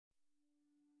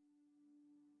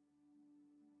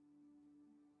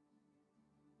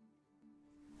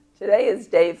Today is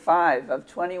day 5 of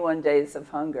 21 days of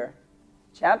hunger.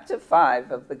 Chapter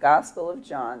 5 of the Gospel of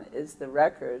John is the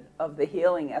record of the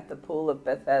healing at the pool of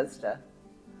Bethesda.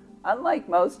 Unlike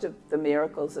most of the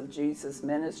miracles of Jesus'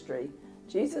 ministry,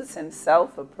 Jesus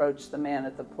himself approached the man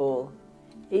at the pool.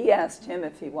 He asked him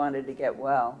if he wanted to get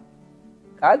well.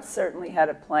 God certainly had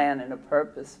a plan and a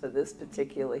purpose for this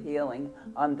particular healing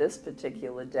on this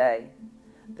particular day.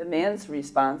 The man's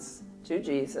response to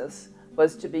Jesus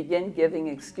was to begin giving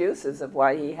excuses of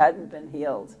why he hadn't been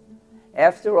healed.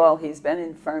 After all, he's been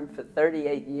infirm for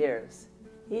 38 years.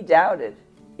 He doubted.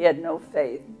 He had no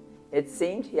faith. It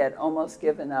seemed he had almost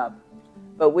given up.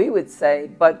 But we would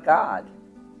say, but God.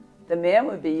 The man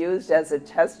would be used as a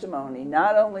testimony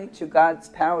not only to God's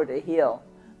power to heal,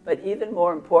 but even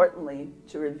more importantly,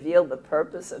 to reveal the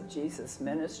purpose of Jesus'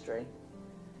 ministry.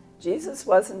 Jesus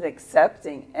wasn't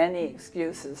accepting any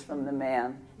excuses from the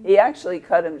man. He actually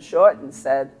cut him short and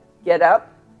said, "Get up,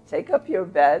 take up your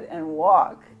bed, and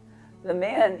walk." The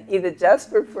man, either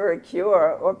desperate for a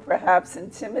cure or perhaps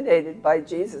intimidated by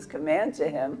Jesus' command to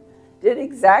him, did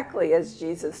exactly as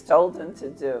Jesus told him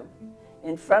to do.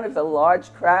 In front of a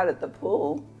large crowd at the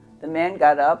pool, the man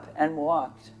got up and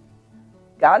walked.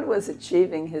 God was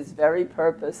achieving his very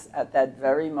purpose at that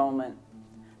very moment.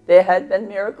 There had been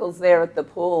miracles there at the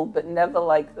pool, but never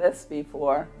like this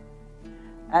before.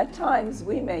 At times,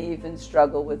 we may even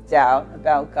struggle with doubt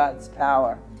about God's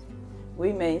power.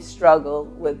 We may struggle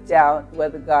with doubt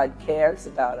whether God cares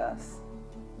about us,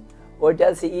 or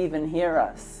does he even hear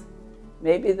us?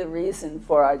 Maybe the reason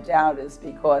for our doubt is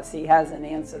because he hasn't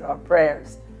answered our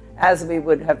prayers as we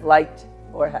would have liked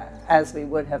or as we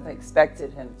would have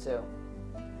expected him to.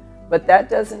 But that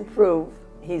doesn't prove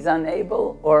he's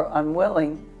unable or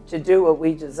unwilling to do what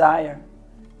we desire.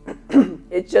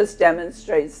 It just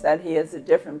demonstrates that he has a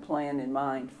different plan in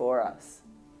mind for us.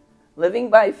 Living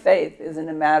by faith isn't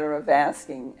a matter of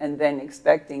asking and then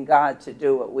expecting God to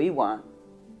do what we want,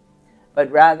 but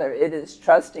rather it is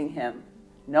trusting him,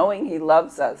 knowing he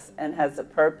loves us and has a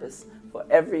purpose for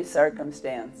every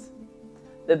circumstance.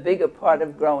 The bigger part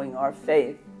of growing our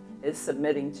faith is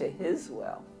submitting to his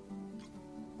will.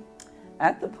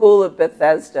 At the pool of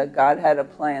Bethesda, God had a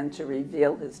plan to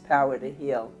reveal his power to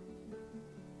heal.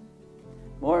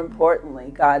 More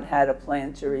importantly, God had a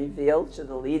plan to reveal to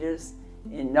the leaders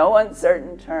in no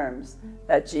uncertain terms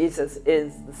that Jesus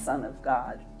is the Son of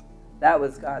God. That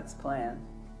was God's plan.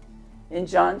 In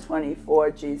John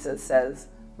 24, Jesus says,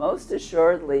 "Most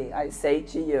assuredly I say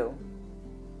to you,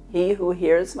 he who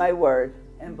hears my word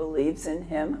and believes in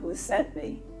him who sent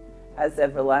me has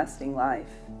everlasting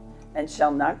life, and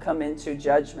shall not come into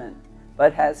judgment,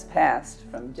 but has passed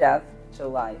from death to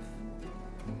life."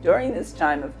 During this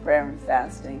time of prayer and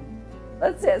fasting,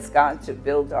 let's ask God to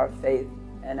build our faith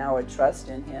and our trust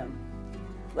in him.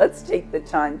 Let's take the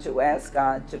time to ask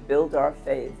God to build our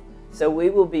faith so we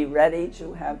will be ready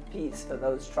to have peace for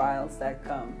those trials that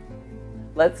come.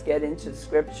 Let's get into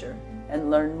Scripture and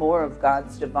learn more of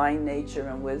God's divine nature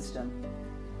and wisdom.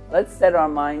 Let's set our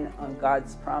mind on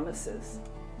God's promises.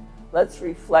 Let's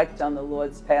reflect on the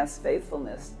Lord's past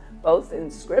faithfulness, both in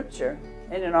Scripture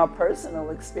and in our personal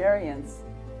experience.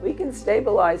 We can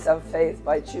stabilize our faith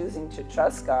by choosing to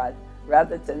trust God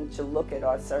rather than to look at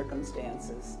our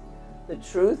circumstances. The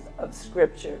truth of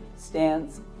Scripture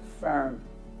stands firm.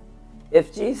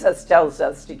 If Jesus tells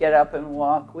us to get up and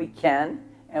walk, we can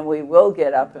and we will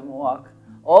get up and walk,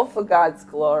 all for God's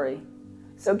glory.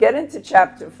 So get into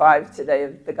chapter 5 today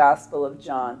of the Gospel of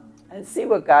John and see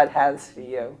what God has for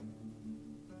you.